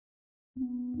Hey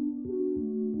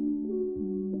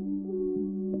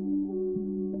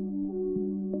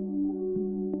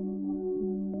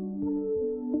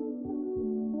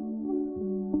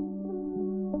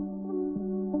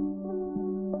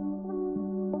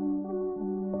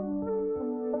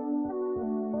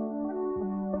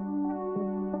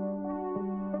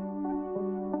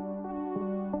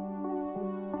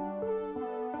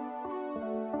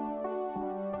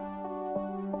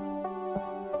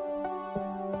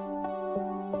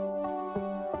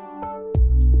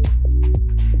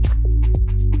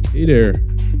there,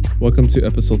 welcome to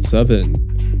episode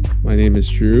 7. My name is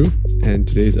Drew, and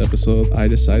today's episode I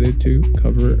decided to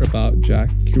cover about Jack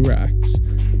Kerouac's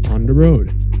On the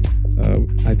Road.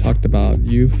 I talked about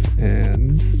youth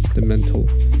and the mental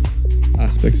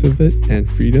aspects of it, and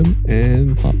freedom,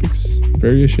 and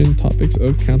variation topics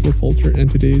of cancel culture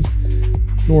and today's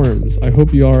norms. I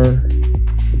hope you are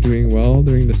doing well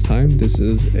during this time. This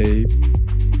is a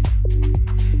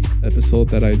episode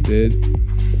that I did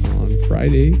on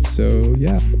Friday. So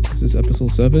yeah, this is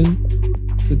episode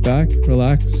 7. Sit back,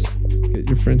 relax, get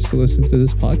your friends to listen to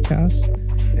this podcast,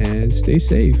 and stay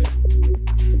safe.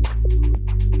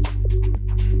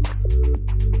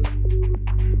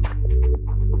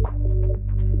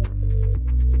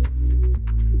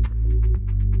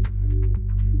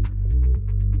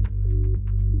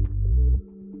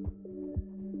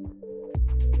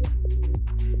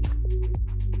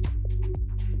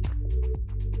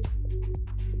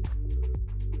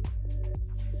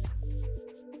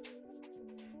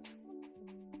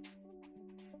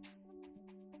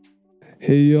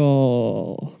 Hey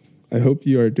y'all, I hope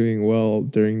you are doing well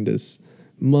during this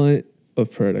month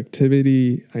of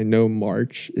productivity. I know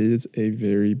March is a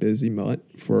very busy month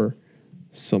for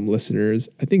some listeners.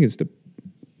 I think it's the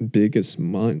biggest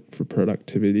month for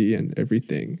productivity and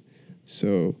everything.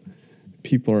 So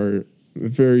people are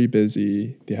very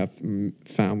busy. They have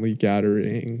family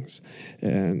gatherings,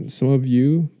 and some of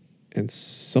you and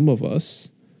some of us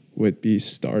would be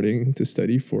starting to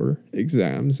study for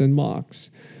exams and mocks.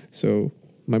 So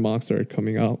my mocks are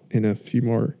coming out in a few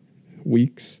more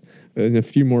weeks and a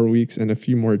few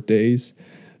more days.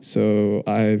 So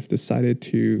I've decided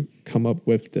to come up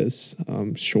with this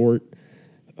short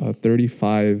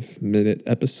 35-minute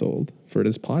episode for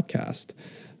this podcast.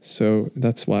 So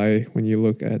that's why when you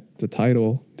look at the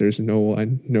title, there's no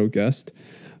guest.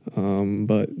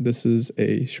 But this is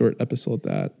a short episode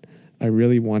that I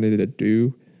really wanted to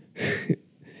do.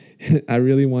 I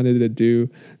really wanted to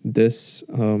do this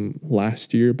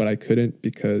last year, but I couldn't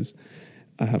because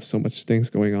I have so much things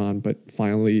going on. But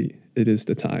finally, it is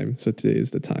the time. So today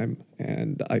is the time.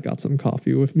 And I got some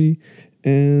coffee with me.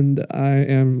 And I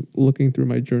am looking through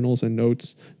my journals and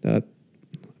notes that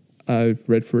I've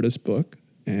read for this book.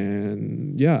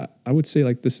 And yeah, I would say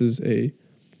like this is a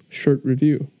short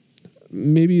review.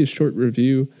 Maybe a short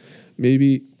review.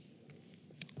 Maybe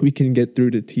we can get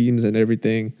through the themes and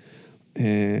everything.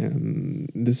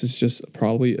 And this is just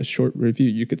probably a short review,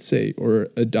 you could say, or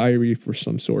a diary for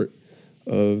some sort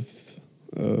of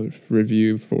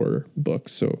review for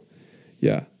books. So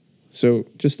yeah, so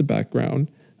just a background,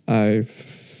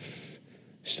 I've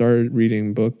started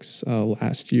reading books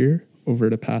last year. Over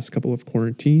the past couple of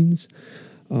quarantines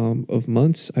of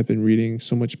months, I've been reading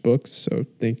so much books. So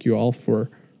thank you all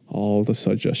for all the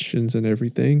suggestions and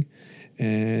everything.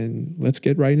 And let's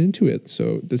get right into it.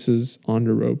 So this is On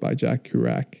the Road by Jack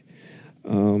Kerouac.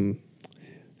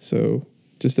 So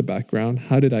just a background,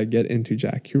 how did I get into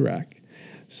Jack Kerouac?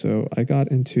 So I got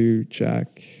into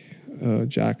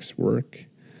Jack's work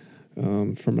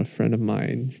from a friend of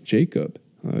mine, Jacob.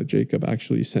 Jacob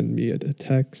actually sent me a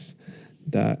text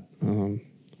that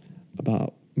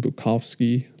about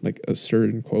Bukowski, like a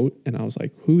certain quote, and I was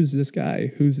like, "Who's this guy?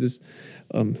 Who's this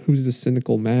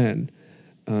cynical man?"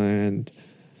 And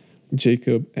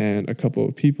Jacob and a couple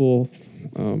of people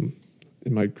in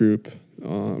my group,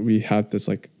 we have this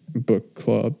like book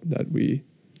club that we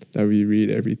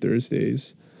read every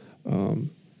Thursdays.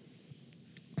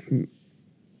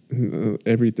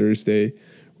 Every Thursday,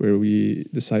 where we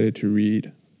decided to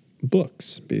read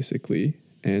books, basically,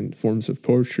 and forms of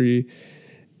poetry.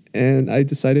 And I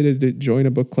decided to join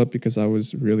a book club because I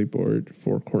was really bored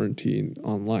for quarantine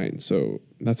online. So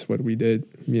that's what we did,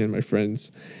 me and my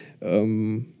friends.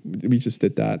 We just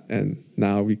did that, and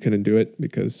now we couldn't do it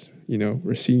because,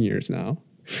 we're seniors now.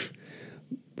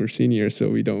 We're seniors, so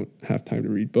we don't have time to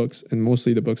read books. And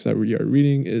mostly the books that we are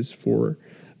reading is for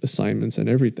assignments and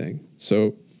everything.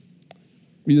 So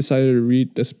we decided to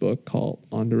read this book called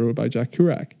On the Road by Jack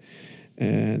Kerouac.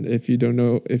 And if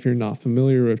you're not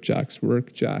familiar with Jack's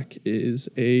work, Jack is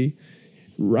a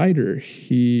writer,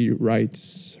 he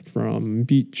writes from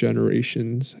Beat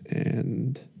Generations,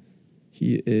 and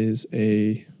he is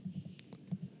a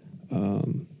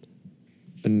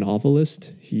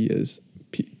novelist. He is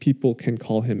people can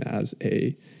call him as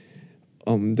the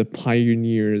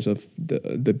pioneers of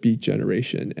the Beat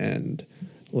generation, and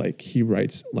like he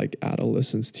writes like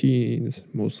adolescents, teens,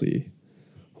 mostly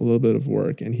a little bit of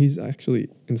work, and he's actually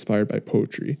inspired by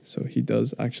poetry, so he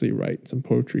does actually write some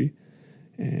poetry,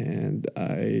 and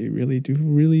I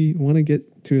really want to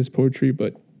get to his poetry,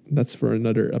 but that's for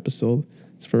another episode.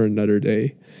 It's for another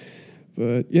day.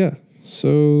 But yeah,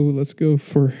 so let's go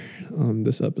for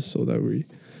this episode that we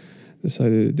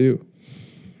decided to do.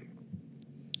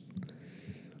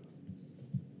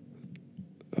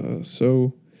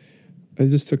 So I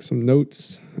just took some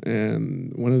notes,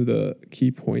 and one of the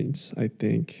key points I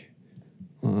think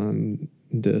on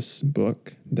this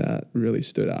book that really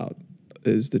stood out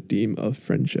is the theme of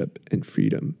friendship and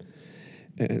freedom,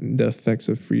 and the effects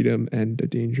of freedom and the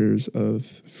dangers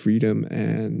of freedom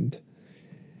and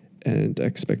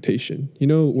expectation. You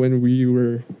know, when we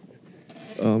were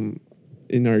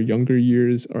in our younger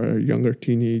years, our younger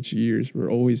teenage years, we're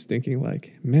always thinking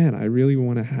like, man, I really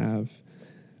want to have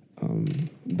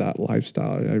that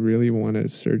lifestyle. I really want to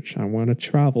search. I want to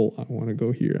travel. I want to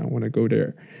go here. I want to go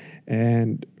there.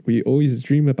 And we always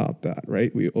dream about that,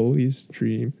 right? We always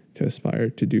dream to aspire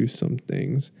to do some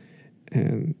things,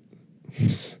 and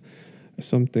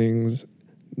some things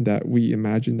that we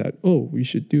imagine that, oh, we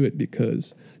should do it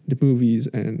because the movies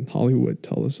and Hollywood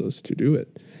tell us to do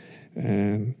it.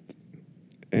 And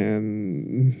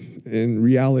in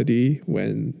reality,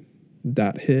 when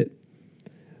that hit,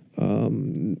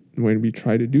 when we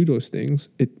try to do those things,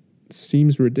 it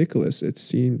seems ridiculous. It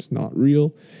seems not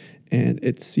real, and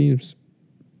it seems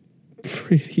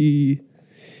pretty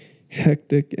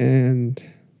hectic, and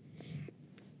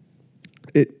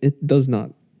it does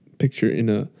not picture in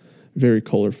a very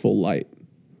colorful light,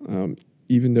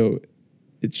 even though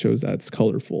it shows that it's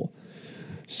colorful.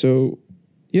 So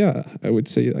yeah, I would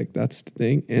say like that's the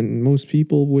thing. And most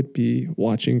people would be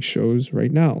watching shows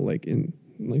right now, like in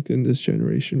this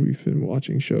generation, we've been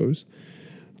watching shows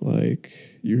like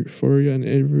Euphoria and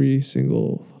every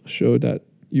single show that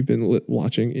you've been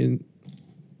watching in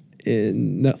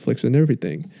Netflix and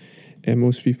everything. And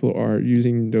most people are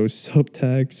using those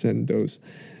subtexts and those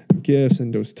GIFs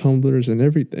and those tumblers and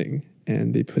everything.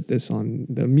 And they put this on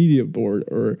the media board,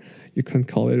 or you can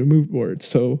call it a mood board.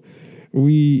 So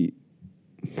we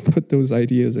put those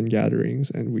ideas in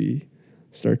gatherings and we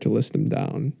start to list them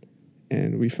down.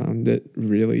 And we found it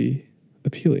really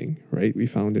appealing, right? We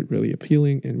found it really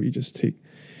appealing, and we just take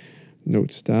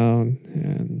notes down,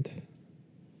 and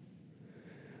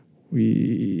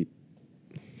we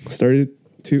started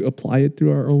to apply it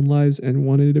through our own lives and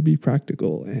wanted it to be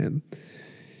practical, and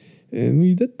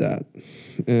we did that.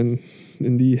 And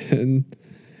in the end,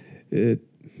 it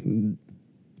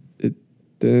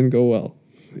didn't go well.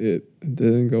 It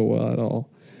didn't go well at all.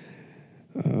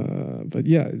 But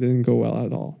yeah, it didn't go well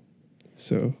at all.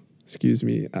 So, excuse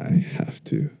me, I have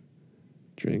to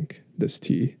drink this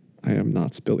tea. I am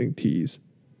not spilling teas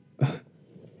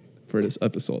for this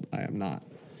episode. I am not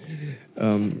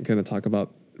going to talk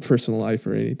about personal life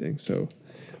or anything. So,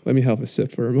 let me have a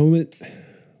sip for a moment.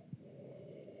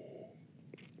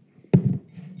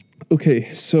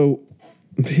 Okay, so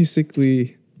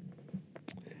basically,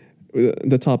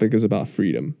 the topic is about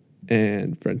freedom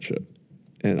and friendship.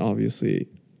 And obviously,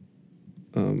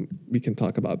 we can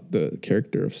talk about the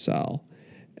character of Sal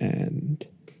and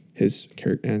his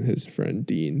friend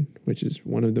Dean, which is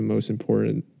one of the most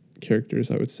important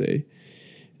characters, I would say,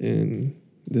 in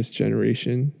this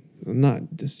generation.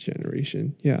 Not this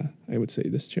generation. Yeah, I would say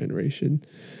this generation.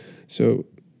 So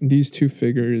these two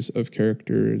figures of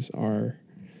characters are,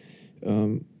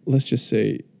 let's just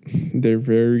say, they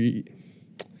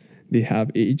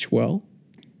have aged well,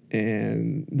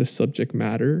 and the subject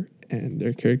matter and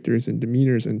their characters and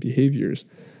demeanors and behaviors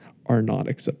are not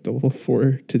acceptable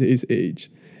for today's age,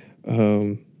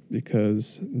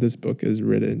 because this book is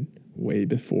written way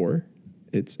before.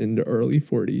 It's in the early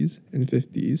 40s and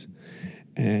 50s,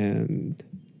 and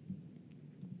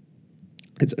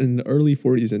it's in the early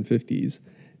 40s and 50s,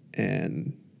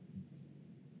 and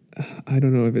I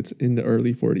don't know if it's in the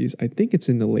early 40s. I think it's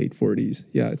in the late 40s.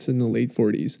 Yeah, it's in the late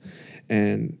 40s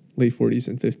and late 40s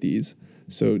and 50s.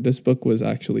 So this book was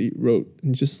actually wrote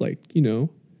in just like,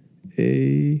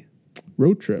 a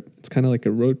road trip. It's kind of like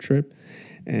a road trip,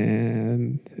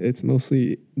 and it's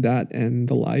mostly that and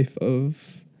the life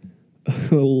of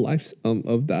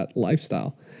of that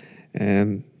lifestyle,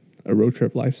 and a road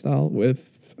trip lifestyle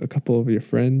with a couple of your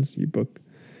friends. You book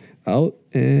out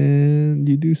and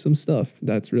you do some stuff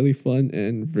that's really fun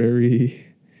and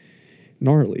very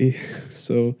gnarly.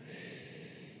 So,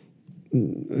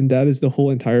 and that is the whole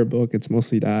entire book. It's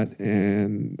mostly that,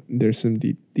 and there's some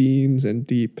deep themes and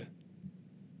deep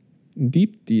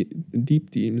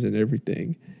themes and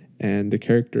everything. And the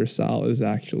character Sal is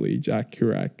actually Jack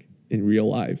Kerouac in real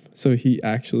life. So he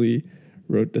actually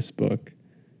wrote this book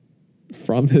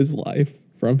from his life,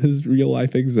 from his real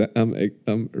life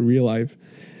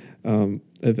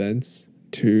events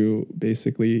to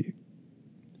basically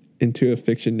into a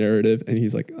fiction narrative. And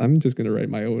he's like, I'm just gonna write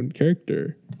my own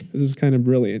character. This is kind of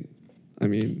brilliant. I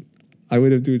mean, I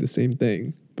would have do the same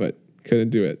thing, but couldn't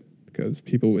do it because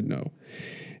people would know.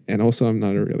 And also, I'm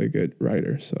not a really good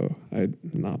writer, so I'm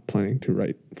not planning to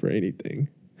write for anything.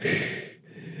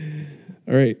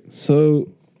 All right,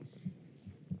 so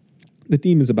the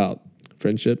theme is about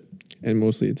friendship, and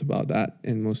mostly it's about that.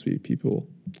 And mostly people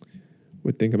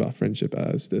would think about friendship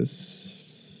as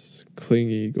this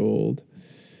clingy gold,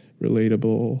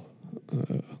 relatable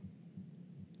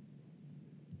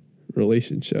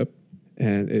relationship,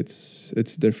 and it's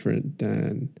different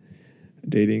than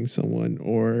dating someone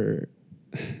or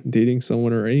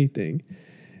anything.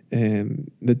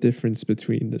 And the difference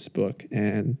between this book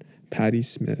and Patti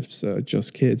Smith's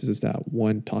Just Kids is that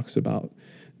one talks about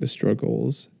the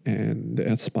struggles and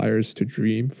aspires to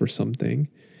dream for something,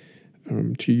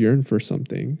 to yearn for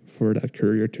something, for that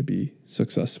career to be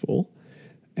successful,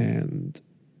 and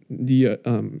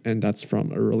and that's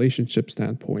from a relationship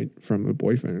standpoint, from a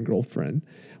boyfriend and girlfriend,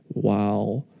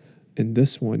 while in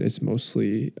this one it's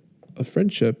mostly a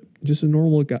friendship, just a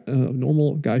normal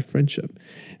guy friendship,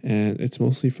 and it's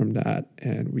mostly from that.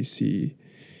 And we see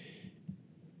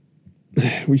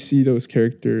those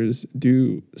characters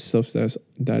do stuff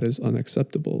that is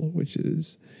unacceptable, which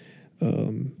is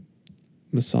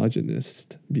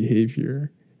misogynist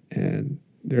behavior, and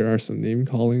there are some name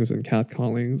callings and cat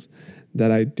callings that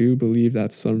I do believe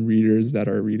that some readers that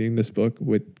are reading this book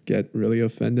would get really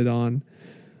offended on.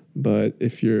 But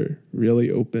if you're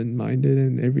really open-minded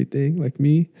and everything like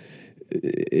me,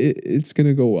 it's going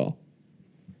to go well.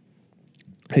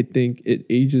 I think it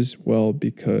ages well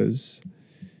because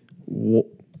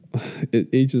it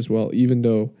ages well, even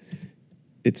though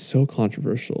it's so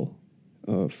controversial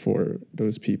for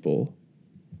those people.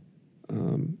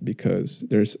 Because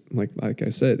there's like I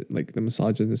said, like the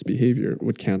misogynist behavior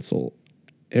would cancel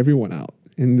everyone out.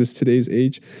 In this today's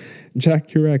age, Jack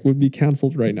Kerouac would be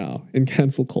canceled right now in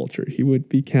cancel culture. He would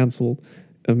be canceled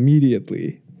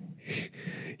immediately.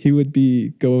 He would be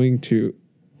going to,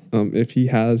 if he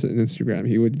has an Instagram,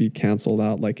 he would be canceled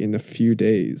out like in a few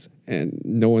days, and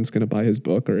no one's going to buy his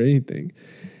book or anything.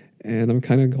 And I'm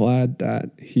kind of glad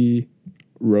that he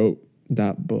wrote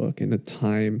that book in a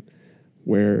time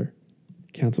where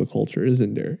cancel culture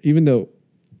isn't there, even though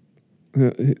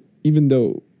it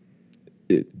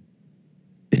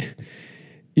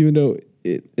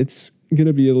it's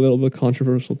gonna be a little bit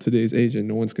controversial today's age and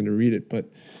no one's gonna read it, but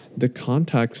the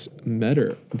context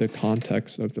matter. The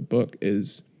context of the book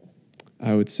is,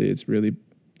 I would say, it's really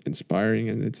inspiring,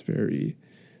 and it's very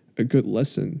a good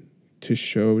lesson to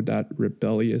show that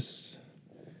rebellious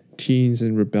teens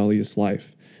and rebellious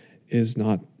life is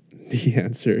not the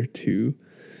answer to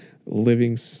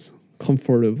living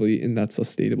comfortably in that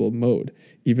sustainable mode.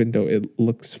 Even though it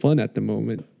looks fun at the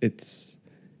moment, it's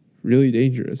really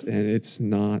dangerous, and it's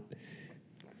not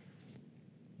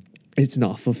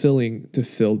fulfilling to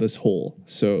fill this hole.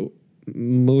 So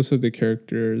most of the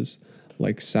characters,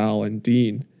 like Sal and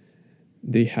Dean,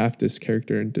 they have this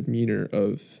character and demeanor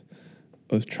of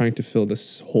trying to fill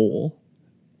this hole,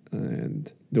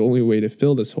 and the only way to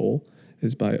fill this hole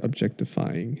is by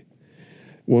objectifying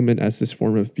women as this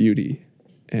form of beauty.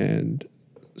 And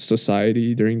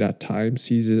society during that time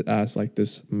sees it as like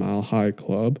this mile high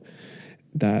club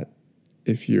that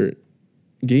if you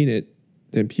gain it,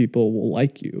 then people will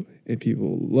like you and people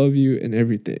will love you and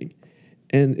everything.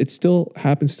 And it still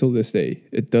happens till this day.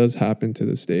 It does happen to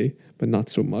this day, but not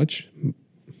so much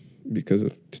because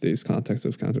of today's context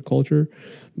of counterculture.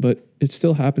 But it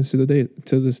still happens to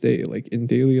this day. Like in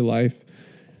daily life,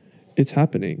 it's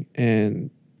happening. And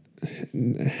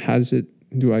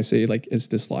do I say, like, is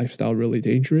this lifestyle really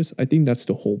dangerous? I think that's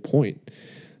the whole point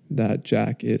that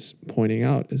Jack is pointing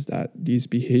out, is that these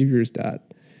behaviors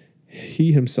that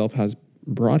he himself has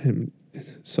brought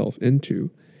himself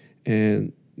into,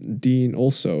 and Dean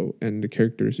also, and the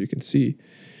characters you can see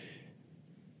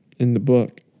in the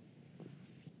book,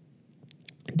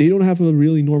 they don't have a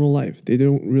really normal life. They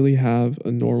don't really have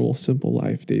a normal, simple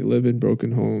life. They live in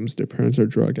broken homes. Their parents are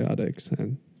drug addicts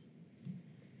and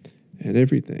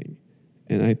everything.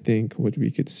 And I think what we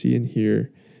could see in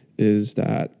here is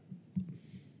that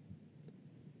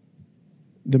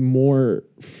the more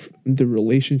the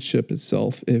relationship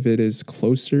itself, if it is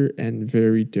closer and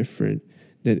very different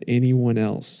than anyone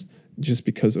else, just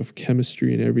because of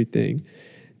chemistry and everything,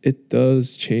 it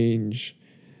does change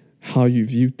how you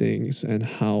view things and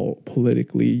how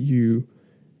politically you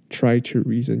try to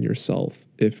reason yourself.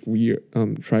 If we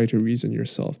try to reason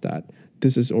yourself that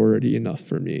this is already enough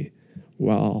for me,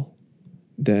 well,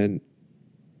 then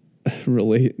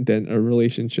then a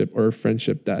relationship or a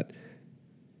friendship that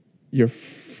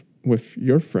with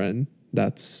your friend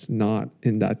that's not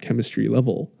in that chemistry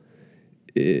level,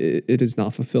 it is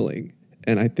not fulfilling.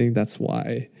 And I think that's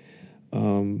why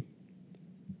I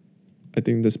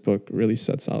think this book really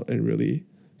sets out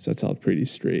pretty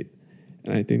straight.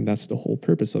 And I think that's the whole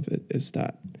purpose of it, is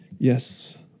that,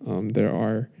 yes, there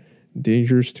are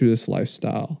dangers to this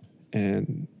lifestyle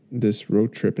and this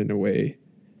road trip in a way,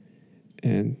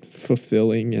 and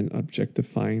fulfilling and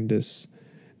objectifying this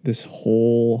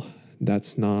whole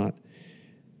that's not,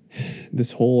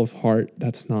 this whole of heart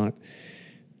that's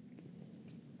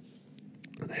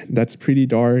pretty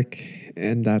dark,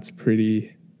 and that's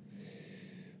pretty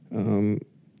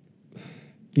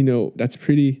that's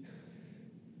pretty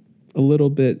a little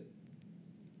bit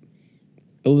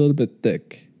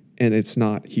thick, and it's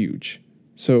not huge.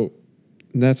 So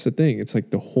that's the thing. It's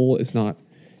like the hole is not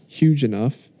huge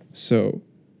enough, so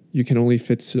you can only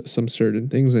fit some certain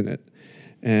things in it.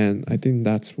 And I think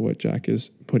that's what Jack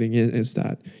is putting in, is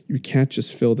that you can't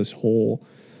just fill this hole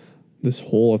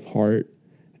of heart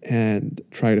and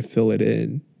try to fill it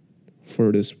in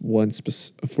for this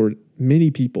for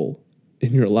many people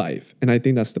in your life. And I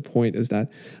think that's the point, is that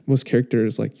most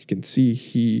characters, like, you can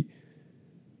see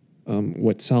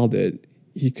what Sal did,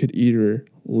 he could either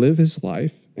live his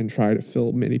life and try to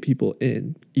fill many people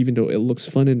in, even though it looks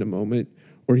fun in the moment,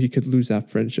 or he could lose that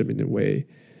friendship in a way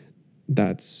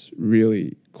that's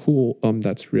really cool,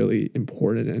 that's really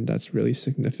important, and that's really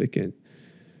significant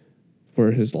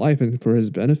for his life and for his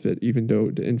benefit, even though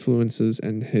the influences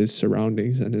and his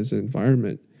surroundings and his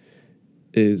environment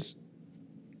is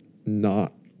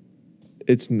not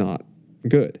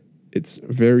good. It's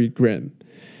very grim.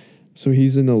 So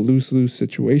he's in a lose-lose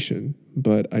situation,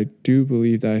 but I do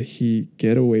believe that he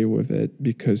get away with it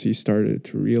because he started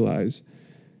to realize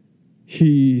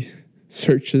he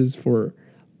searches for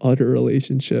other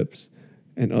relationships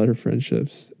and other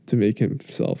friendships to make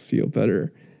himself feel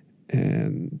better.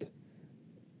 And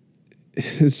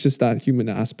it's just that human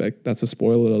aspect. That's a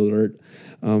spoiler alert.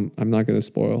 I'm not going to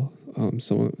spoil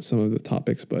some of the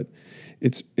topics, but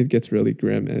it gets really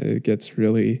grim, and it gets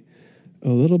really a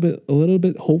little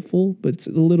bit hopeful, but it's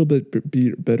a little bit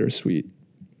bittersweet.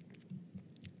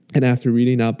 And after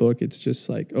reading that book, it's just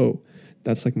like, oh,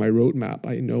 that's like my roadmap.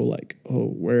 I know, like, oh,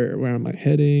 where am I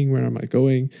heading? Where am I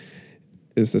going?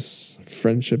 Is this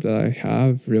friendship that I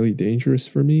have really dangerous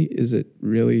for me? Is it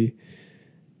really,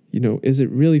 is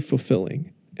it really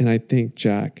fulfilling? And I think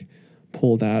Jack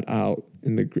pulled that out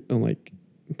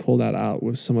pulled that out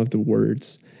with some of the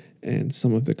words and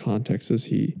some of the contexts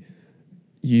he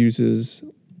uses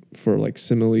for, like,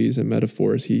 similes and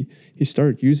metaphors. He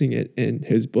started using it in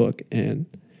his book, and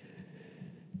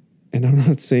I'm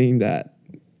not saying that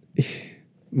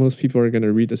most people are going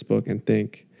to read this book and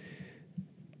think,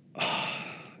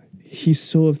 he's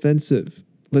so offensive,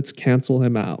 let's cancel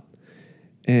him out.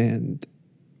 And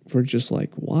we're just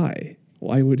like, why?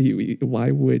 Why would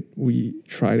we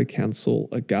try to cancel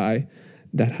a guy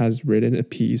that has written a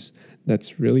piece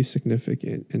that's really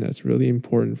significant and that's really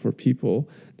important for people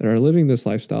that are living this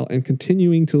lifestyle and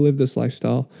continuing to live this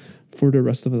lifestyle for the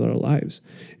rest of their lives?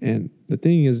 And the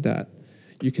thing is that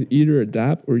you could either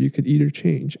adapt or you could either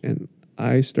change. And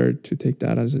I started to take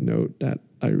that as a note that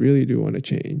I really do want to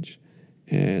change.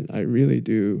 And I really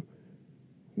do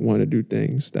want to do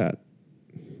things that,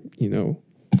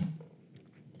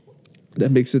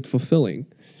 that makes it fulfilling.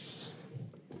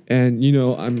 And,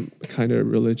 I'm kind of a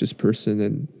religious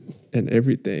person and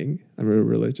everything. I'm a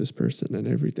religious person and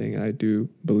everything. I do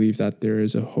believe that there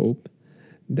is a hope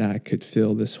that could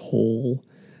fill this hole,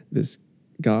 this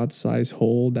God-sized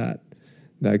hole that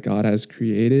God has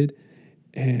created.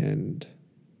 And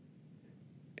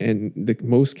the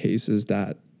most cases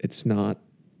that it's not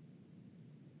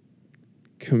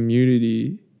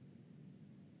community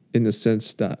in the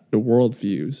sense that the world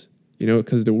views,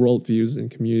 because the world views and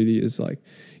community is like,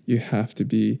 you have to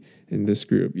be in this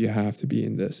group, you have to be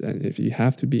in this, and if you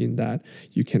have to be in that,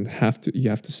 you have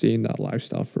to stay in that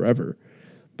lifestyle forever.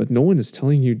 But no one is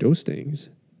telling you those things.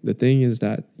 The thing is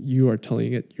that you are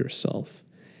telling it yourself.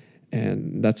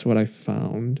 And that's what I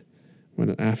found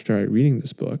after I reading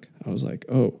this book. I was like,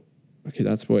 oh, okay,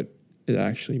 that's what it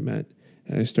actually meant.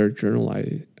 And I start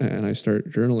journaling.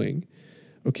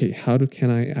 Okay, can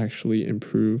I actually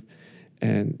improve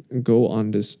and go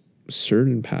on this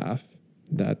certain path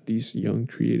that these young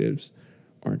creatives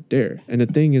aren't there? And the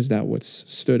thing is that what's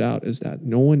stood out is that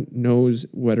no one knows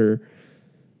whether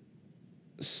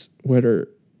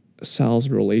Sal's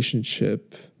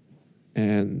relationship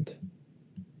and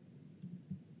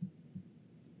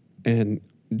and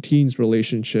Dean's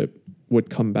relationship would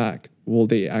come back. Will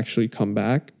they actually come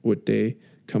back? Would they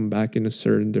come back in a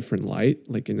certain different light,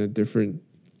 like in a different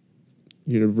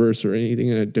universe or anything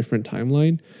in a different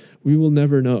timeline? We will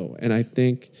never know. And I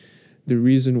think the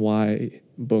reason why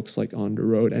books like On the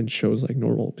Road and shows like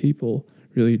Normal People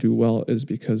really do well is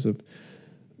because of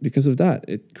that.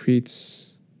 It creates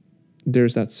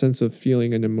there's that sense of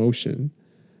feeling and emotion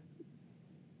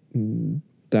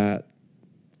that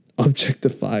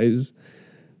objectifies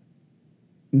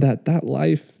that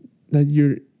life that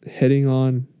you're heading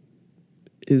on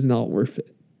is not worth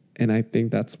it. And I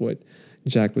think that's what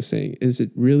Jack was saying. Is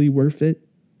it really worth it?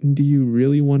 Do you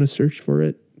really want to search for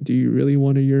it? Do you really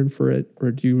want to yearn for it?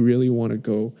 Or do you really want to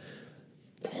go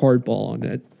hardball on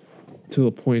it to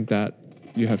the point that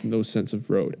you have no sense of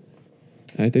road?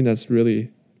 And I think that's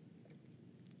really,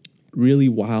 really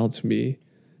wild to me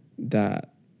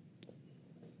that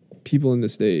people in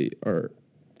this day are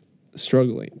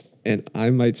struggling. And I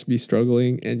might be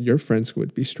struggling, and your friends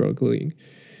would be struggling,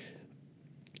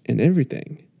 and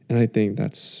everything. And I think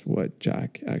that's what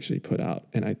Jack actually put out.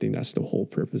 And I think that's the whole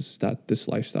purpose, that this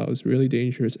lifestyle is really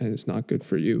dangerous and it's not good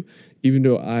for you. Even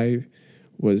though I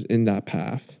was in that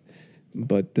path,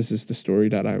 but this is the story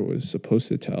that I was supposed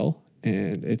to tell.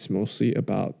 And it's mostly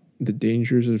about the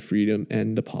dangers of freedom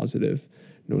and the positive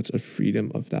notes of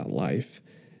freedom of that life.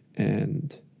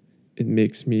 And it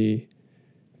makes me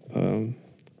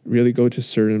really go to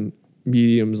certain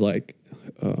mediums like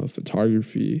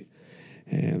photography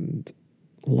and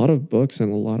a lot of books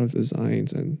and a lot of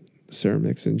designs and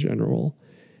ceramics in general.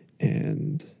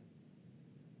 And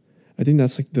I think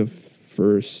that's like the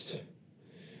first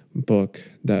book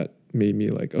that made me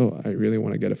like, oh, I really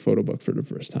want to get a photo book for the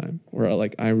first time. Or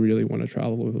like, I really want to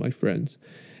travel with my friends.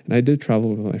 And I did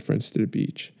travel with my friends to the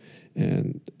beach,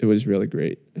 and it was really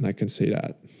great. And I can say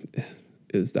that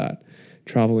is that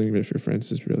traveling with your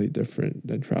friends is really different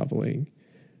than traveling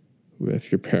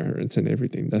with your parents and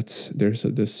everything. There's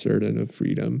this certain of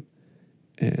freedom,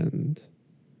 and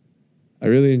I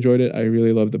really enjoyed it. I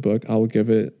really loved the book. I will give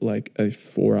it like a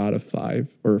 4 out of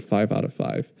 5 or 5 out of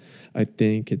 5. I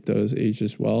think it does age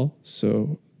as well.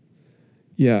 So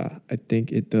yeah, I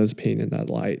think it does paint in that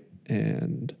light,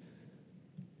 and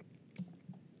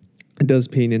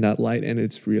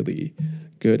it's really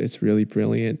good. It's really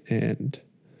brilliant. And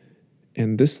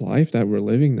this life that we're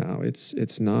living now,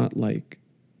 it's not like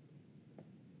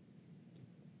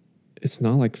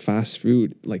fast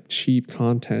food, like cheap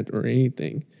content or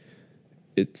anything.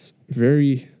 It's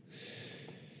very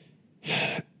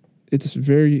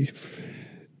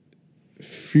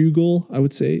frugal, I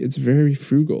would say. It's very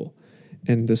frugal.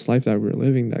 And this life that we're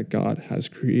living, that God has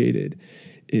created,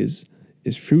 is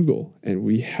frugal. And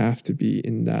we have to be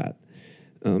in that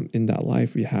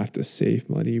life. We have to save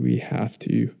money. We have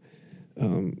to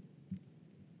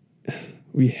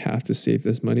save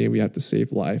this money, and we have to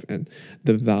save life and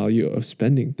the value of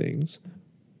spending things.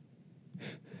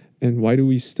 And why do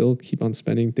we still keep on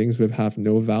spending things that have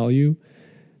no value?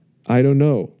 I don't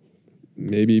know.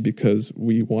 Maybe because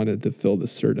we wanted to fill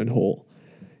this certain hole.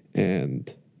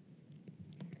 And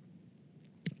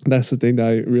that's the thing that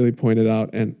I really pointed out.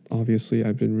 And obviously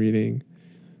I've been reading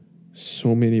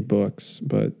so many books,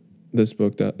 but this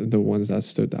book, the ones that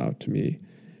stood out to me,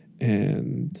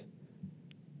 and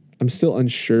I'm still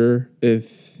unsure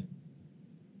if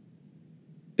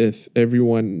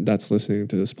everyone that's listening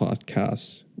to this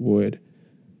podcast would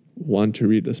want to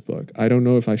read this book. I don't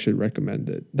know if I should recommend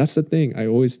it. That's the thing. I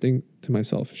always think to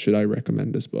myself, should I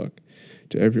recommend this book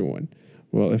to everyone?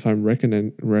 Well, if I'm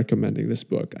recommending this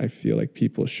book, I feel like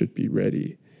people should be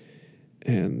ready,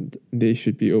 and they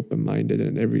should be open-minded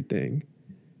and everything.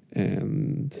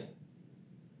 And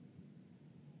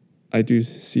I do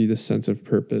see the sense of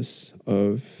purpose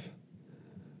of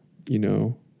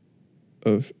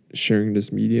sharing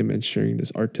this medium and sharing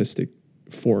this artistic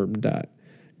form that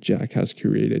Jack has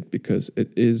curated, because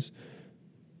it is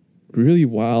really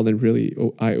wild and really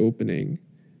eye-opening,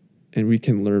 and we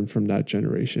can learn from that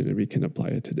generation and we can apply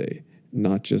it today,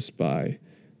 not just by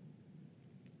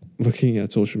looking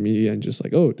at social media and just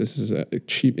like, oh, this is a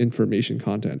cheap information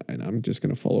content and I'm just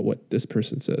going to follow what this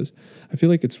person says. I feel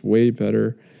like it's way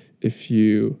better if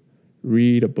you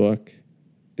read a book,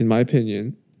 in my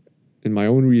opinion, in my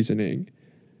own reasoning,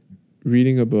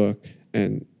 reading a book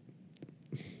and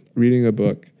reading a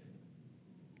book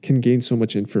can gain so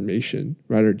much information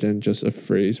rather than just a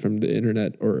phrase from the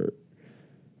internet or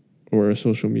a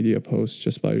social media post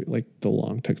just by like the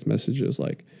long text messages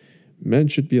like men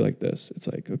should be like this. It's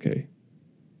like, okay,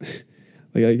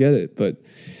 like I get it, but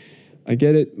I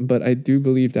do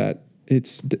believe that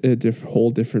it's a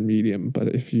whole different medium. But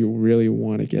if you really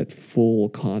want to get full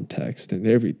context and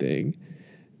everything,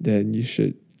 then you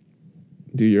should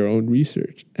do your own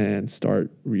research and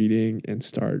start reading and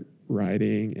start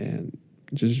writing and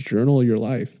just journal your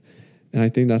life. And I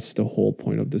think that's the whole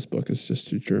point of this book, is just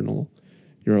to journal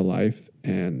your life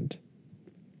and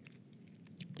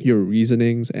your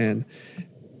reasonings and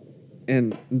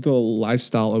the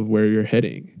lifestyle of where you're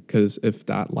heading. Because if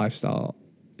that lifestyle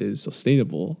is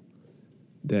sustainable,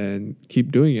 then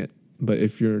keep doing it. But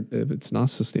if it's not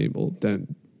sustainable,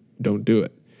 then don't do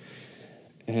it.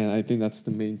 And I think that's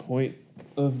the main point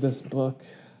of this book.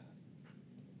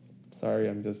 Sorry,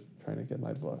 I'm just trying to get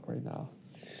my book right now.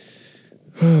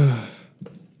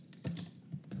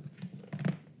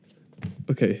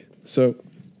 Okay, so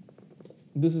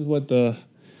this is what the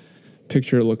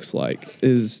picture looks like. I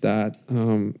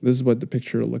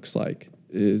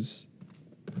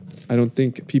don't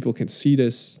think people can see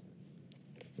this.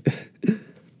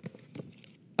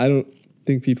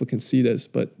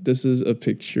 But this is a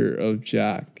picture of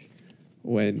Jack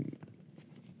when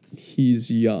he's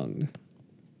young.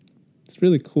 It's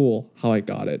really cool how I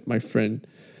got it. My friend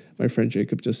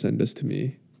Jacob just sent this to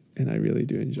me, and I really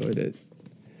do enjoyed it.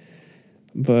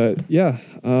 But yeah,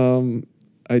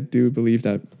 I do believe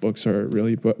that books are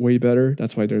really way better.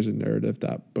 That's why there's a narrative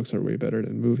that books are way better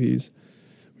than movies,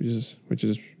 which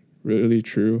is really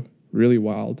true, really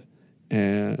wild.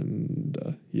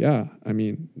 And yeah, I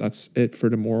mean, that's it for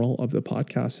the moral of the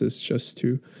podcast. Is just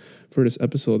for this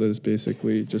episode is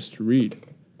basically just to read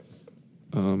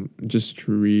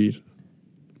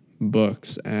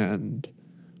books and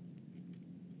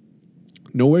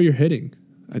know where you're heading.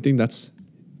 I think that's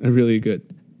a really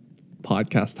good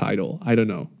podcast title. I don't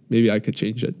know. Maybe I could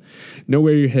change it. Know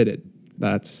where you're headed.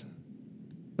 That's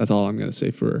all I'm gonna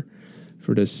say for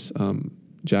this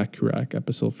Jack Kerouac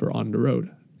episode for On the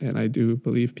Road. And I do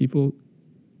believe people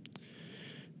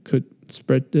could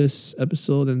spread this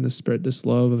episode and spread this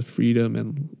love of freedom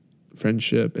and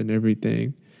friendship and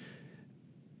everything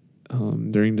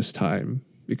during this time,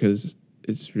 because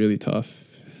it's really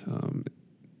tough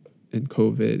in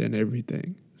COVID and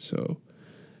everything. So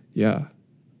yeah,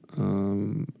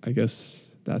 I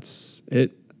guess that's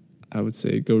it. I would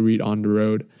say go read On the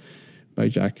Road by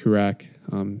Jack Kerouac.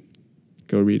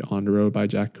 Go read On the Road by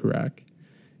Jack Kerouac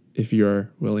if you're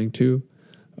willing to.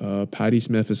 Patti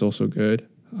Smith is also good.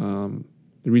 The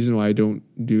reason why I don't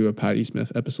do a Patti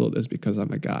Smith episode is because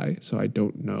I'm a guy, so I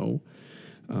don't know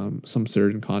some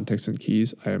certain context and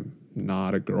keys. I am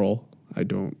not a girl. I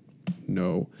don't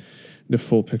know the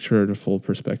full picture or the full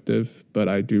perspective, but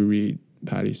I do read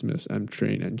Patti Smith's M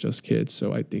Train and Just Kids,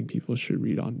 so I think people should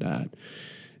read on that.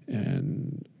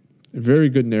 And very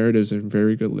good narratives and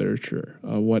very good literature.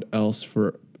 What else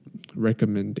for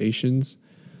recommendations?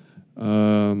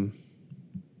 Hold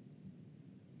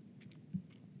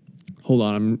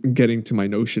on, I'm getting to my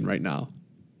Notion right now.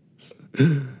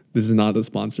 This is not a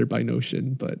sponsor by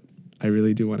Notion, but I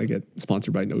really do want to get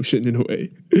sponsored by Notion in a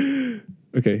way.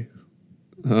 Okay.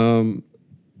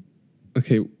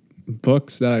 Okay,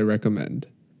 books that I recommend.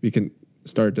 We can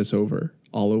start this all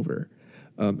over.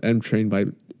 M Train by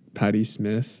Patti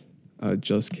Smith.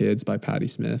 Just Kids by Patti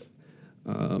Smith.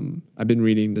 I've been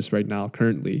reading this right now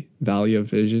currently. Valley of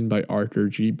Vision by Arthur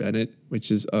G. Bennett, which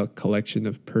is a collection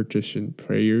of partition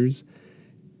prayers.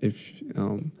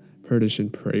 Partition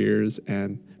prayers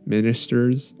and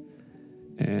ministers.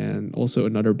 And also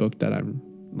another book that I'm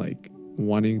like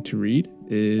wanting to read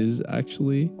is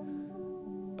actually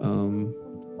Don't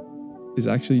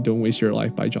Waste Your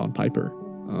Life by John Piper.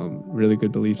 Really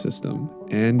good belief system.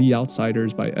 And The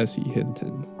Outsiders by S.E.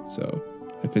 Hinton. So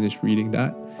I finished reading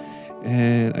that.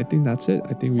 And I think that's it.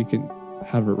 I think we can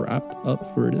have a wrap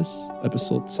up for this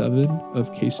episode 7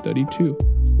 of Case Study 2.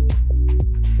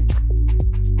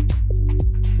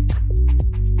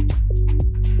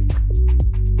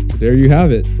 There you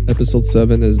have it. Episode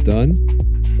 7 is done.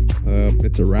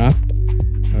 It's a wrap.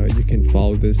 You can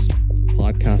follow this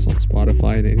podcast on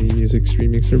Spotify and any music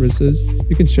streaming services.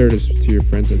 You can share this to your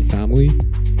friends and family.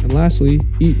 And lastly,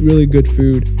 eat really good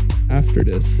food after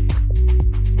this.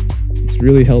 It's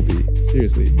really healthy.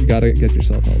 Seriously, you gotta get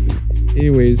yourself healthy.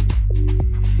 Anyways,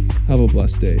 have a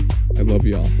blessed day. I love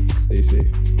y'all. Stay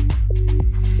safe.